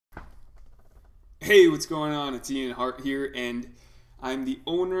Hey, what's going on? It's Ian Hart here, and I'm the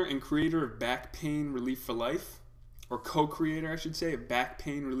owner and creator of Back Pain Relief for Life, or co-creator, I should say, of Back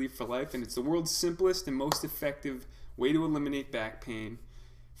Pain Relief for Life, and it's the world's simplest and most effective way to eliminate back pain,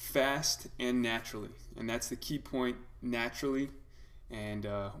 fast and naturally. And that's the key point, naturally, and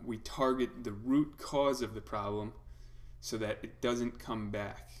we target the root cause of the problem so that it doesn't come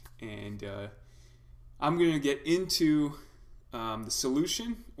back. And I'm going to get into the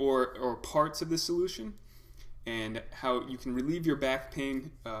solution or parts of the solution and how you can relieve your back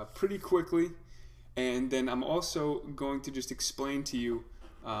pain pretty quickly. And then I'm also going to just explain to you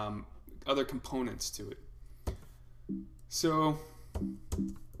other components to it. So,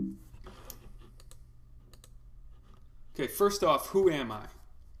 okay, first off, who am I?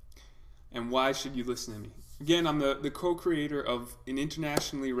 And why should you listen to me? Again, I'm the co-creator of an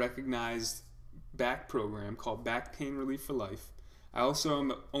internationally recognized back program called Back Pain Relief for Life. I also am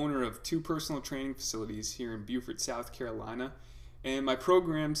the owner of 2 personal training facilities here in Beaufort, South Carolina. And my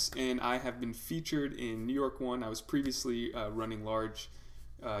programs and I have been featured in New York 1. I was previously running large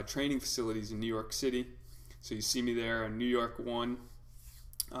training facilities in New York City. So you see me there on New York 1.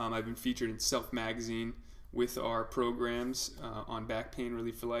 I've been featured in Self Magazine with our programs on Back Pain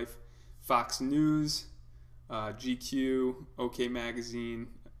Relief for Life. Fox News, GQ, OK Magazine,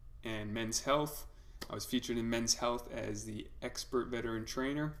 and Men's Health. I was featured in Men's Health as the expert veteran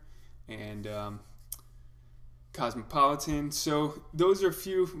trainer, and Cosmopolitan. So those are a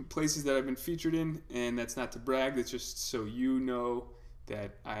few places that I've been featured in, and that's not to brag, that's just so you know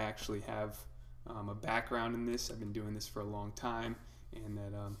that I actually have a background in this. I've been doing this for a long time, and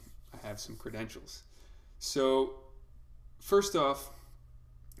that I have some credentials. So first off,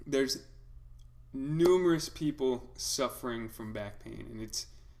 there's numerous people suffering from back pain, and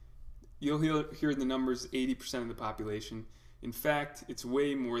you'll hear the numbers, 80% of the population. In fact, it's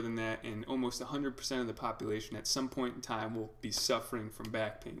way more than that, and almost 100% of the population at some point in time will be suffering from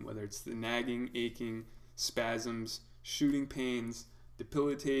back pain, whether it's the nagging, aching, spasms, shooting pains,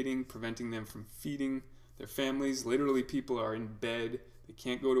 debilitating, preventing them from feeding their families. Literally, people are in bed, they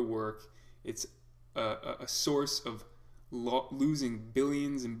can't go to work. It's a source of losing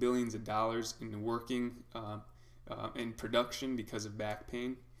billions and billions of dollars in working in production because of back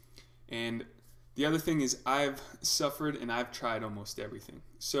pain. And the other thing is, I've suffered and I've tried almost everything.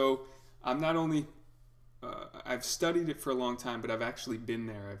 So I'm not only I've studied it for a long time, but I've actually been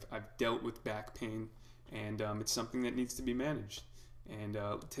there. I've dealt with back pain, and it's something that needs to be managed. And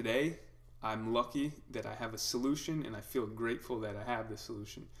today, I'm lucky that I have a solution, and I feel grateful that I have the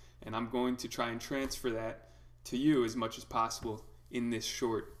solution. And I'm going to try and transfer that to you as much as possible in this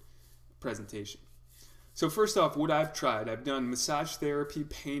short presentation. So first off, what I've tried, I've done massage therapy,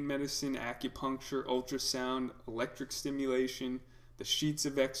 pain medicine, acupuncture, ultrasound, electric stimulation, the sheets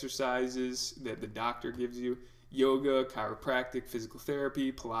of exercises that the doctor gives you, yoga, chiropractic, physical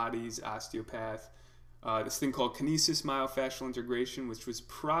therapy, Pilates, osteopath, this thing called kinesis myofascial integration, which was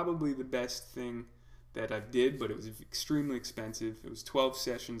probably the best thing that I did, but it was extremely expensive. It was 12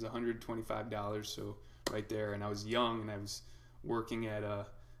 sessions, $125, so right there. And I was young, and I was working at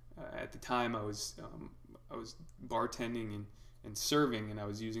the time I was bartending and serving, and I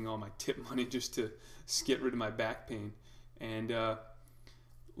was using all my tip money just to get rid of my back pain. And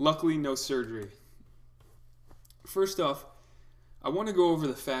luckily, no surgery. First off, I want to go over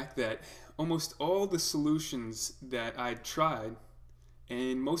the fact that almost all the solutions that I tried,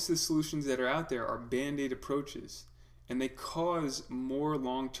 and most of the solutions that are out there, are band-aid approaches, and they cause more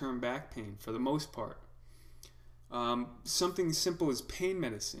long-term back pain for the most part. Something as simple as pain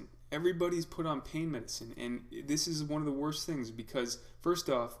medicine. Everybody's put on pain medicine, and this is one of the worst things because, first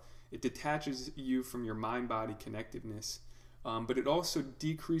off, it detaches you from your mind-body connectiveness, but it also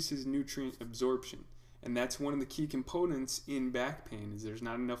decreases nutrient absorption, and that's one of the key components in back pain, is there's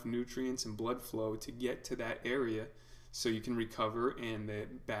not enough nutrients and blood flow to get to that area so you can recover and the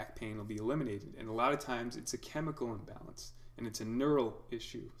back pain will be eliminated. And a lot of times it's a chemical imbalance, and it's a neural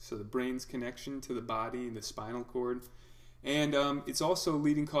issue, so the brain's connection to the body, the spinal cord. And it's also a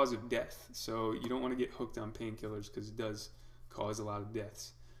leading cause of death, so you don't want to get hooked on painkillers because it does cause a lot of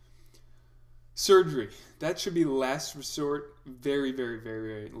deaths. Surgery, that should be the last resort. Very, very,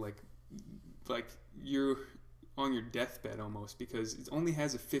 very, like you're on your deathbed almost, because it only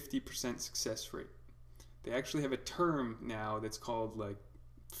has a 50% success rate. They actually have a term now that's called like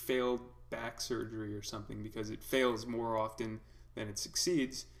failed back surgery or something, because it fails more often than it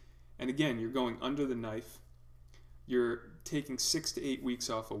succeeds. And again, you're going under the knife. You're taking 6 to 8 weeks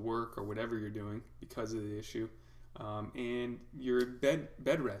off of work or whatever you're doing because of the issue, and you're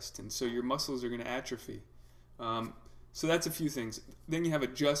bed rest, and so your muscles are going to atrophy. So that's a few things. Then you have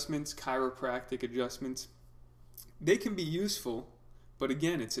adjustments, chiropractic adjustments. They can be useful, but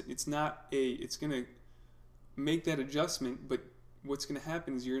again, it's going to make that adjustment, but what's going to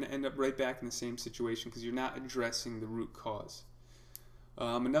happen is you're going to end up right back in the same situation because you're not addressing the root cause.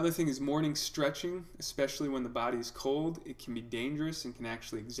 Another thing is morning stretching, especially when the body is cold. It can be dangerous and can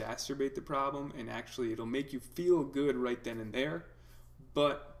actually exacerbate the problem, and actually it'll make you feel good right then and there,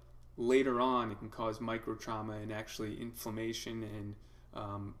 but later on it can cause micro trauma and actually inflammation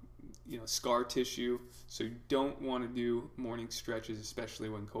and scar tissue. So you don't want to do morning stretches, especially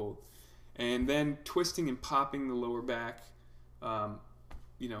when cold. And then twisting and popping the lower back,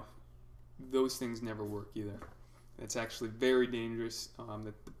 those things never work either. That's actually very dangerous.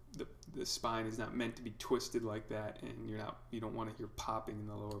 The spine is not meant to be twisted like that, and you don't want to hear popping in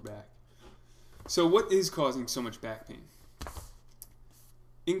the lower back. So what is causing so much back pain?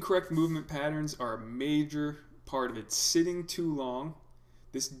 Incorrect movement patterns are a major part of it. Sitting too long,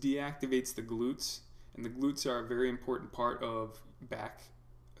 this deactivates the glutes, and the glutes are a very important part of back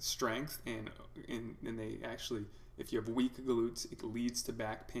strength, and they actually, if you have weak glutes, it leads to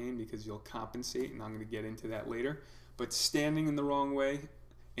back pain because you'll compensate, and I'm going to get into that later. But standing in the wrong way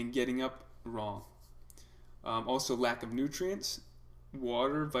and getting up wrong. Also, lack of nutrients,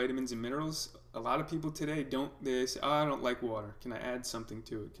 water, vitamins, and minerals. A lot of people today they say, oh, I don't like water. Can I add something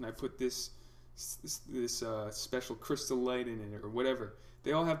to it? Can I put this special crystal light in it or whatever?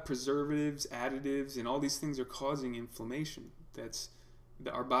 They all have preservatives, additives, and all these things are causing inflammation.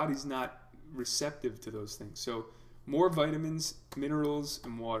 Our body's not receptive to those things. So more vitamins, minerals,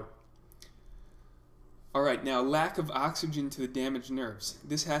 and water. All right, now lack of oxygen to the damaged nerves.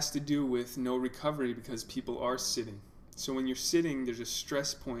 This has to do with no recovery because people are sitting. So when you're sitting, there's a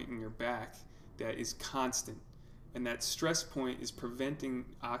stress point in your back that is constant. And that stress point is preventing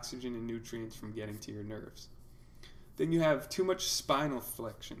oxygen and nutrients from getting to your nerves. Then you have too much spinal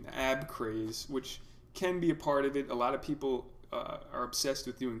flexion, the ab craze, which can be a part of it. A lot of people are obsessed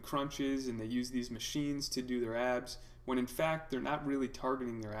with doing crunches, and they use these machines to do their abs, when in fact they're not really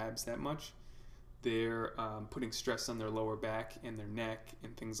targeting their abs that much. They're putting stress on their lower back and their neck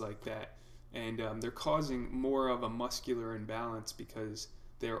and things like that. And they're causing more of a muscular imbalance because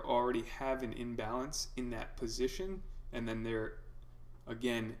they're already have an imbalance in that position, and then they're,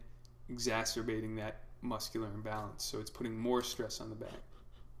 again, exacerbating that muscular imbalance. So it's putting more stress on the back.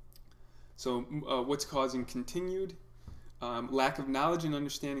 So what's causing continued? Lack of knowledge and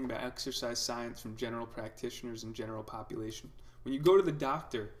understanding about exercise science from general practitioners and general population. When you go to the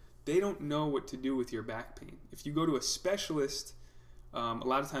doctor, they don't know what to do with your back pain. If you go to a specialist, a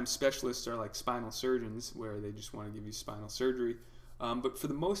lot of times specialists are like spinal surgeons where they just want to give you spinal surgery. But for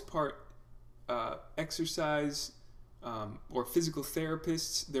the most part, exercise or physical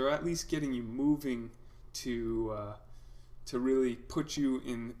therapists, they're at least getting you moving to really put you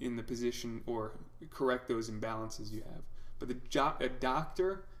in the position or correct those imbalances you have. But a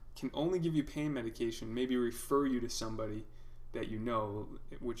doctor can only give you pain medication, maybe refer you to somebody that you know,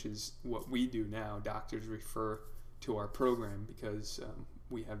 which is what we do now. Doctors refer to our program because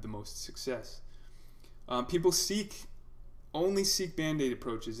we have the most success. People only seek Band-Aid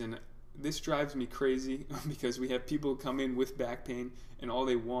approaches, and this drives me crazy because we have people come in with back pain and all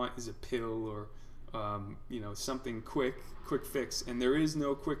they want is a pill or something quick fix, and there is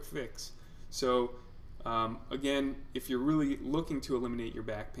no quick fix. So again, if you're really looking to eliminate your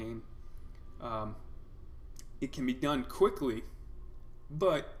back pain, it can be done quickly,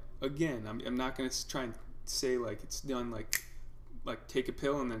 but again, I'm not going to try and say like it's done like take a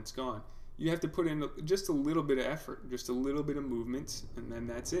pill and then it's gone. You have to put in just a little bit of effort, just a little bit of movement, and then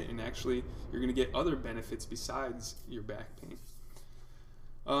that's it. And actually, you're going to get other benefits besides your back pain.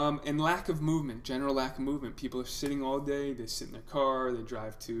 And lack of movement, general lack of movement. People are sitting all day. They sit in their car. They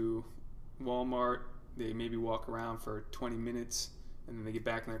drive to Walmart. They maybe walk around for 20 minutes, and then they get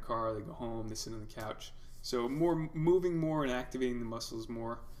back in their car. They go home. They sit on the couch. So moving more and activating the muscles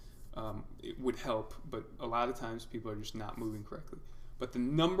more, it would help. But a lot of times, people are just not moving correctly. But the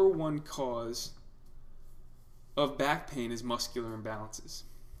number one cause of back pain is muscular imbalances.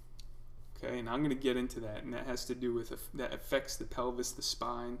 Okay, and I'm going to get into that, and that has to do with that affects the pelvis, the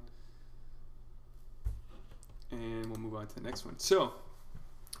spine, and we'll move on to the next one. So,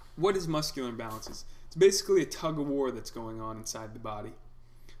 what is muscular imbalances? It's basically a tug of war that's going on inside the body,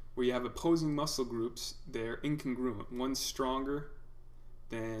 where you have opposing muscle groups. They're incongruent. One's stronger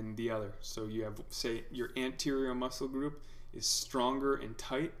than the other. So you have, say, your anterior muscle group is stronger and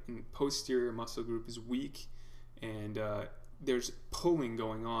tight, and posterior muscle group is weak, and there's pulling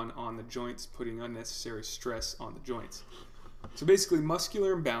going on the joints, putting unnecessary stress on the joints. So basically,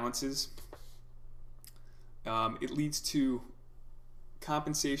 muscular imbalances it leads to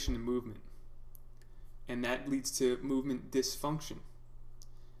compensation and movement, and that leads to movement dysfunction,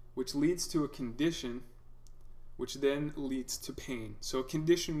 which leads to a condition, which then leads to pain. So a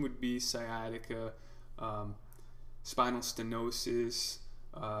condition would be sciatica, spinal stenosis,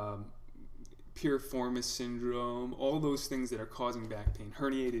 piriformis syndrome, all those things that are causing back pain,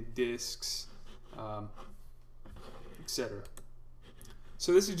 herniated discs, etc.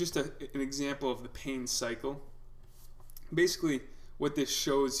 So this is just an example of the pain cycle. Basically, what this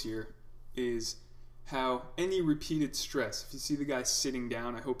shows here is how any repeated stress, if you see the guy sitting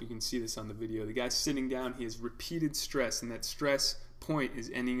down, I hope you can see this on the video, the guy sitting down, he has repeated stress, and that stress point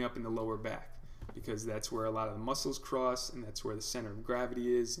is ending up in the lower back, because that's where a lot of the muscles cross, and that's where the center of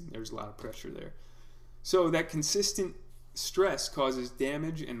gravity is, and there's a lot of pressure there. So that consistent stress causes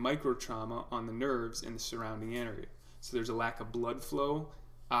damage and microtrauma on the nerves and the surrounding area. So there's a lack of blood flow,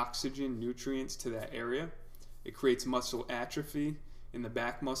 oxygen, nutrients to that area. It creates muscle atrophy in the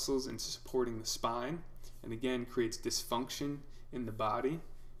back muscles and supporting the spine, and again creates dysfunction in the body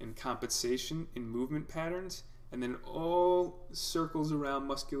and compensation in movement patterns, and then all circles around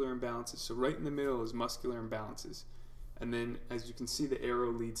muscular imbalances. So right in the middle is muscular imbalances, and then as you can see, the arrow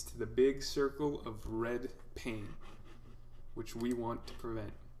leads to the big circle of red pain, which we want to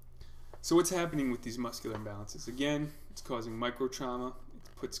prevent. So what's happening with these muscular imbalances? Again, it's causing microtrauma,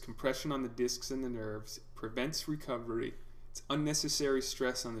 it puts compression on the discs and the nerves, it prevents recovery, it's unnecessary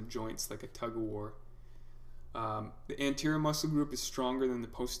stress on the joints like a tug of war. The anterior muscle group is stronger than the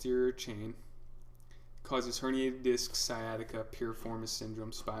posterior chain, causes herniated discs, sciatica, piriformis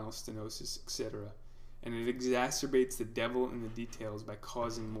syndrome, spinal stenosis, etc. And it exacerbates the devil in the details by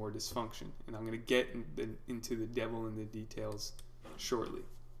causing more dysfunction. And I'm going to get into the devil in the details shortly.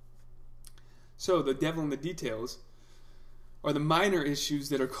 So the devil in the details are the minor issues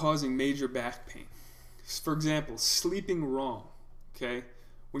that are causing major back pain. For example, sleeping wrong. Okay,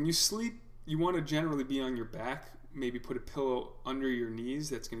 when you sleep, you want to generally be on your back. Maybe put a pillow under your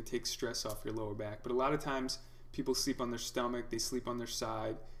knees. That's going to take stress off your lower back. But a lot of times people sleep on their stomach, they sleep on their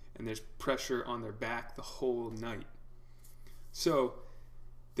side, and there's pressure on their back the whole night. So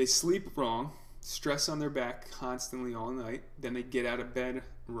they sleep wrong, stress on their back constantly all night. Then they get out of bed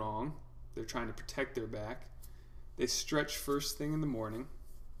wrong. They're trying to protect their back. They stretch first thing in the morning,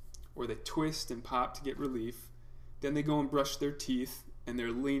 or they twist and pop to get relief. Then they go and brush their teeth, and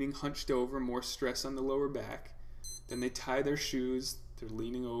they're leaning hunched over, more stress on the lower back. Then they tie their shoes, they're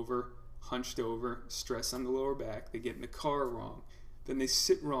leaning over, hunched over, stress on the lower back. They get in the car wrong. Then they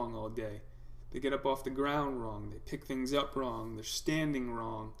sit wrong all day. They get up off the ground wrong. They pick things up wrong. They're standing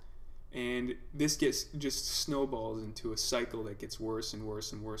wrong. And this just snowballs into a cycle that gets worse and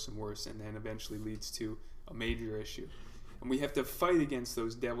worse and worse and worse, and then eventually leads to a major issue. And we have to fight against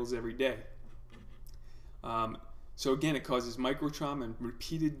those devils every day. So again, it causes microtrauma and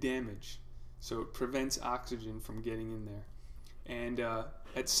repeated damage. So it prevents oxygen from getting in there. And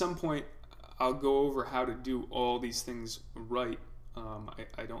at some point, I'll go over how to do all these things right.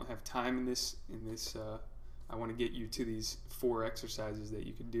 I don't have time in this. I want to get you to these 4 exercises that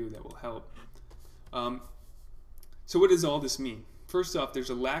you can do that will help. So what does all this mean? First off, there's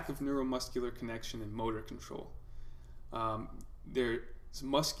a lack of neuromuscular connection and motor control. There's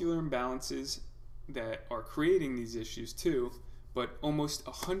muscular imbalances that are creating these issues too, but almost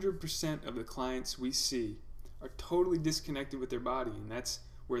 100% of the clients we see are totally disconnected with their body, and that's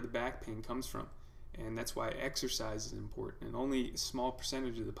where the back pain comes from. And that's why exercise is important, and only a small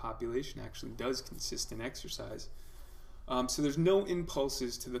percentage of the population actually does consistent exercise. So there's no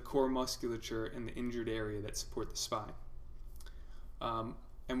impulses to the core musculature and the injured area that support the spine.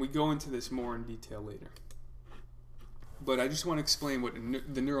 And we go into this more in detail later. But I just want to explain what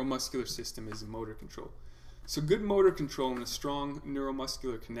the neuromuscular system is in motor control. So good motor control and a strong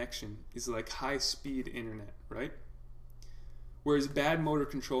neuromuscular connection is like high-speed internet, right? Whereas bad motor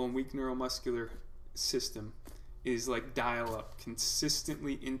control and weak neuromuscular system is like dial-up,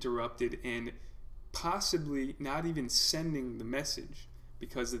 consistently interrupted and possibly not even sending the message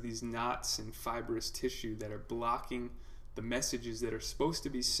because of these knots and fibrous tissue that are blocking the messages that are supposed to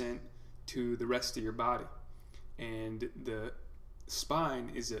be sent to the rest of your body. And the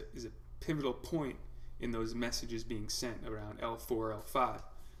spine is a pivotal point in those messages being sent around L4, L5,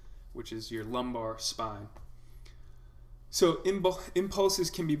 which is your lumbar spine. So impulses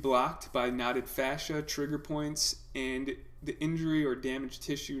can be blocked by knotted fascia, trigger points, and the injury or damaged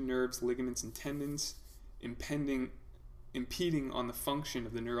tissue, nerves, ligaments, and tendons impeding on the function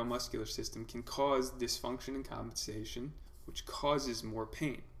of the neuromuscular system can cause dysfunction and compensation, which causes more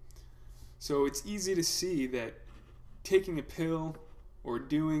pain. So it's easy to see that taking a pill or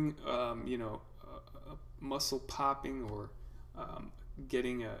doing muscle popping or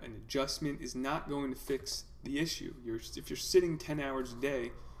getting an adjustment is not going to fix the issue. If you're sitting 10 hours a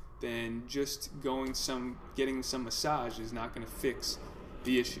day, then just getting some massage is not going to fix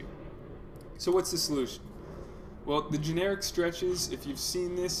the issue. So what's the solution? Well, the generic stretches, if you've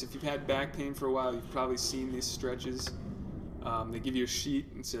seen this, if you've had back pain for a while, you've probably seen these stretches. They give you a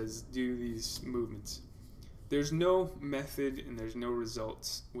sheet and says, do these movements. There's no method and there's no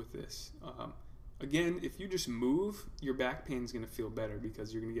results with this. Again, if you just move, your back pain is going to feel better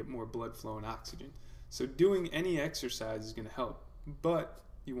because you're going to get more blood flow and oxygen. So doing any exercise is going to help, but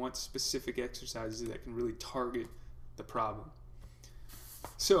you want specific exercises that can really target the problem.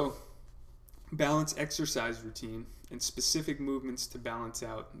 So, balance exercise routine and specific movements to balance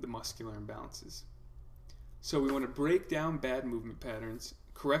out the muscular imbalances. So we want to break down bad movement patterns,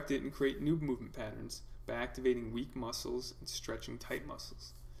 correct it, and create new movement patterns by activating weak muscles and stretching tight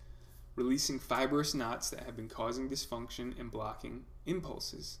muscles, releasing fibrous knots that have been causing dysfunction and blocking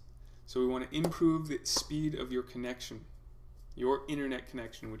impulses. So we want to improve the speed of your connection, your internet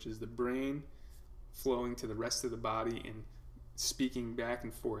connection, which is the brain flowing to the rest of the body and speaking back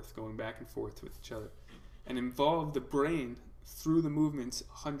and forth, going back and forth with each other, and involve the brain through the movements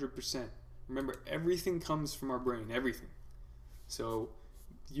 100%. Remember, everything comes from our brain, everything. So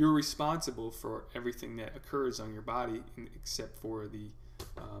you're responsible for everything that occurs on your body except for the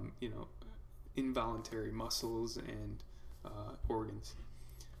involuntary muscles and organs.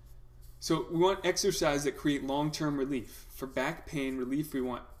 So we want exercises that create long-term relief. For back pain relief, we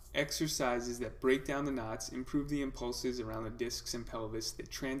want exercises that break down the knots, improve the impulses around the discs and pelvis, that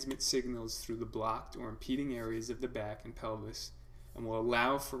transmit signals through the blocked or impeding areas of the back and pelvis, and will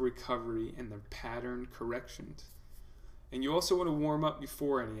allow for recovery and the pattern corrections. And you also want to warm up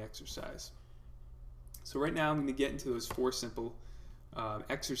before any exercise. So right now I'm going to get into those 4 simple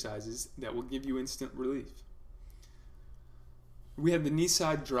exercises that will give you instant relief. We have the knee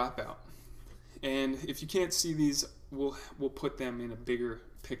side dropout. And if you can't see these, we'll put them in a bigger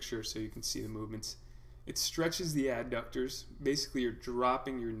picture so you can see the movements. It stretches the adductors. Basically, you're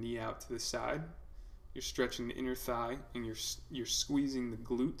dropping your knee out to the side. You're stretching the inner thigh, and you're squeezing the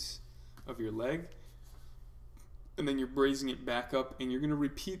glutes of your leg. And then you're raising it back up, and you're going to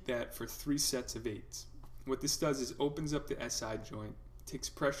repeat that for 3 sets of 8. What this does is opens up the SI joint, takes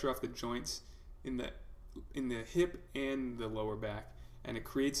pressure off the joints in the hip and the lower back, and it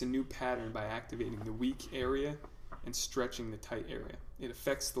creates a new pattern by activating the weak area and stretching the tight area. It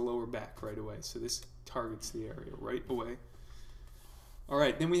affects the lower back right away, so this targets the area right away.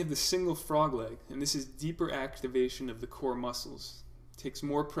 Alright, then we have the single frog leg, and this is deeper activation of the core muscles. It takes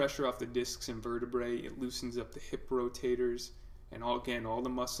more pressure off the discs and vertebrae, it loosens up the hip rotators, and all the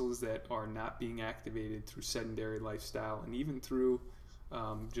muscles that are not being activated through sedentary lifestyle and even through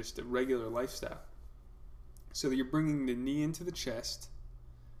just a regular lifestyle. So that you're bringing the knee into the chest,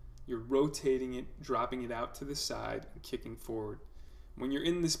 you're rotating it, dropping it out to the side, and kicking forward. When you're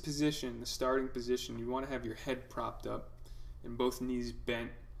in this position, the starting position, you want to have your head propped up and both knees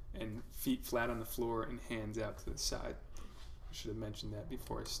bent and feet flat on the floor and hands out to the side. I should have mentioned that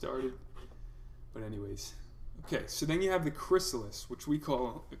before I started. But anyways. Okay, so then you have the chrysalis, which we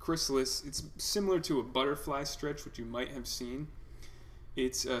call a chrysalis. It's similar to a butterfly stretch, which you might have seen.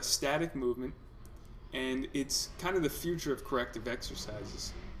 It's a static movement, and it's kind of the future of corrective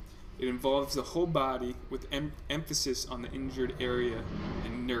exercises. It involves the whole body with emphasis on the injured area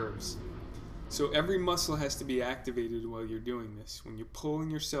and nerves. So every muscle has to be activated while you're doing this. When you're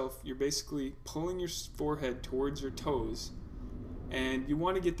pulling yourself, you're basically pulling your forehead towards your toes, and you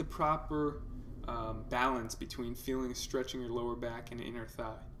want to get the proper balance between stretching your lower back and inner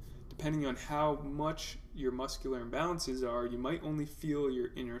thigh. Depending on how much your muscular imbalances are, you might only feel your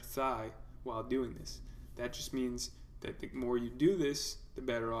inner thigh while doing this. That just means that the more you do this, the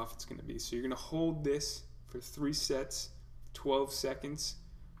better off it's going to be. So you're going to hold this for 3 sets, 12 seconds,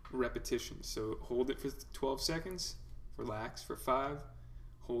 repetitions. So hold it for 12 seconds, relax for 5,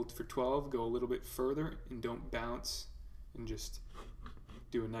 hold for 12, go a little bit further, and don't bounce, and just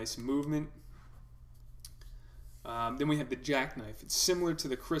do a nice movement. Then we have the jackknife. It's similar to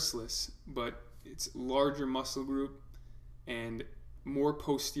the chrysalis, but it's larger muscle group and more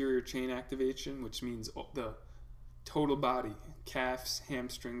posterior chain activation, which means the total body, calves,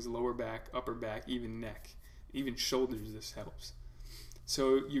 hamstrings, lower back, upper back, even neck, even shoulders, this helps.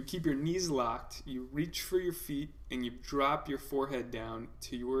 So you keep your knees locked, you reach for your feet, and you drop your forehead down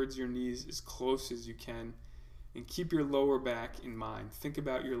towards your knees as close as you can, and keep your lower back in mind. Think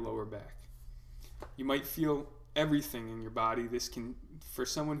about your lower back. You might feel everything in your body. This can, for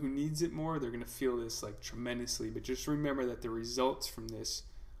someone who needs it more, they're going to feel this like tremendously, but just remember that the results from this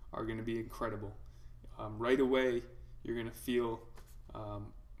are going to be incredible. right away you're going to feel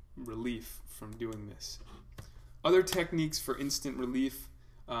relief from doing this. Other techniques for instant relief.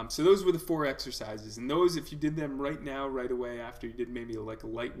 So those were the 4 exercises, and those, if you did them right now, right away, after you did maybe like a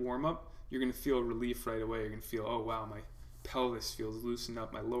light warm-up, you're going to feel relief right away. You're going to feel, oh wow, my pelvis feels loosened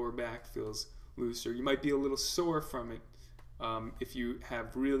up, my lower back feels looser. You might be a little sore from it if you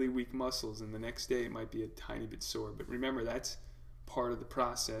have really weak muscles, and the next day it might be a tiny bit sore. But remember, that's part of the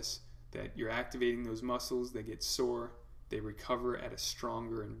process, that you're activating those muscles, they get sore, they recover at a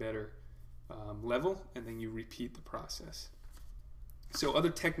stronger and better level, and then you repeat the process. So other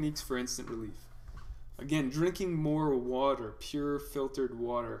techniques for instant relief. Again, drinking more water, pure filtered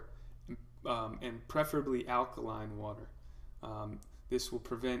water, and preferably alkaline water. This will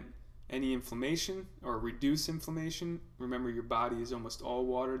prevent any inflammation or reduce inflammation. Remember, your body is almost all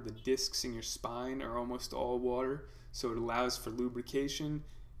water. The discs in your spine are almost all water, so it allows for lubrication.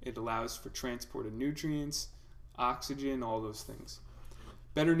 It allows for transport of nutrients, oxygen, all those things.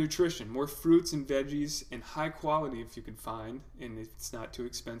 Better nutrition, more fruits and veggies, and high quality if you can find, and it's not too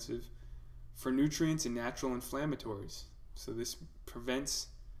expensive, for nutrients and natural inflammatories. So this prevents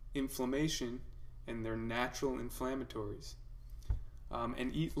inflammation, and they're natural inflammatories.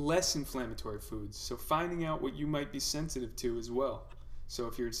 And eat less inflammatory foods. So finding out what you might be sensitive to as well. So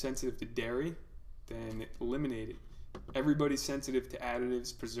if you're sensitive to dairy, then eliminate it. Everybody's sensitive to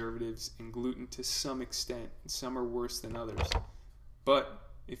additives, preservatives, and gluten to some extent. Some are worse than others.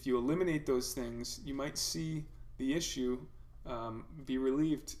 But if you eliminate those things, you might see the issue be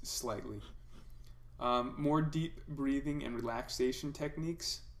relieved slightly. More deep breathing and relaxation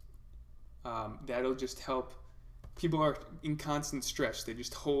techniques. That'll just help. People are in constant stress. They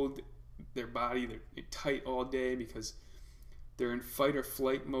just hold their body they're tight all day because they're in fight or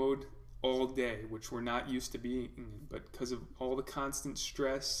flight mode all day, which we're not used to being in. But because of all the constant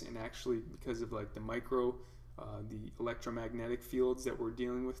stress, and actually because of like the electromagnetic fields that we're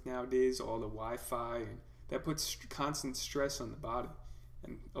dealing with nowadays, all the Wi-Fi, and that puts constant stress on the body.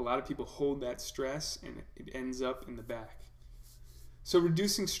 And a lot of people hold that stress, and it ends up in the back. So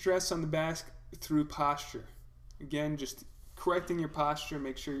reducing stress on the back through posture. Again, just correcting your posture.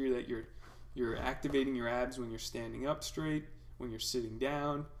 Make sure that you're activating your abs when you're standing up straight, when you're sitting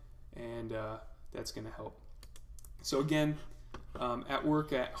down, and that's going to help. So again, at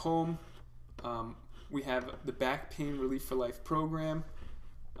work, at home, we have the Back Pain Relief for Life program,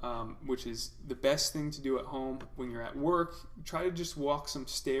 which is the best thing to do at home. When you're at work, try to just walk some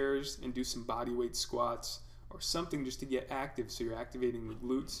stairs and do some body weight squats or something just to get active, so you're activating the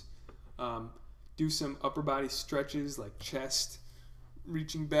glutes. Do some upper body stretches like chest,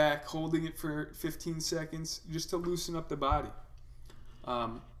 reaching back, holding it for 15 seconds just to loosen up the body.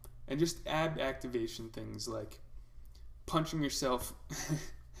 And just ab activation things like punching yourself.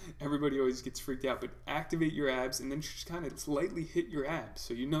 Everybody always gets freaked out, but activate your abs and then just kind of lightly hit your abs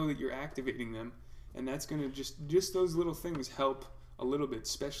so you know that you're activating them, and that's going to just those little things help a little bit,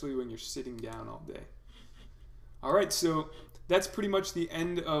 especially when you're sitting down all day. All right, so that's pretty much the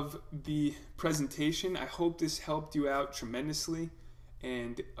end of the presentation. I hope this helped you out tremendously,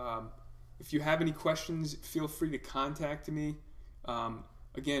 and if you have any questions, feel free to contact me.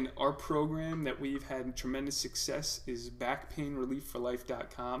 Again, our program that we've had tremendous success is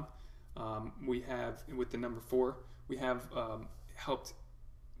backpainrelief4life.com. We have, with the number 4, we have helped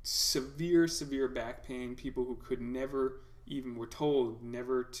severe back pain, people who could never even, were told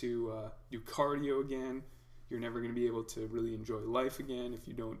never to do cardio again. You're never going to be able to really enjoy life again if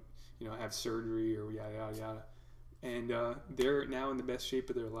you don't, have surgery or yada, yada, yada. And they're now in the best shape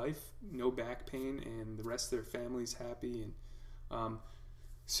of their life, no back pain, and the rest of their family's happy. And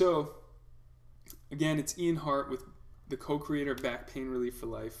so, again, it's Ian Hart, with the co-creator of Back Pain Relief for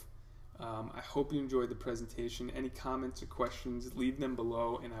Life. I hope you enjoyed the presentation. Any comments or questions, leave them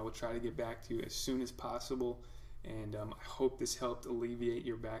below, and I will try to get back to you as soon as possible. And I hope this helped alleviate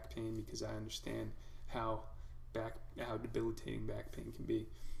your back pain, because I understand how debilitating back pain can be.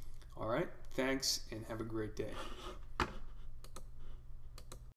 All right, thanks, and have a great day.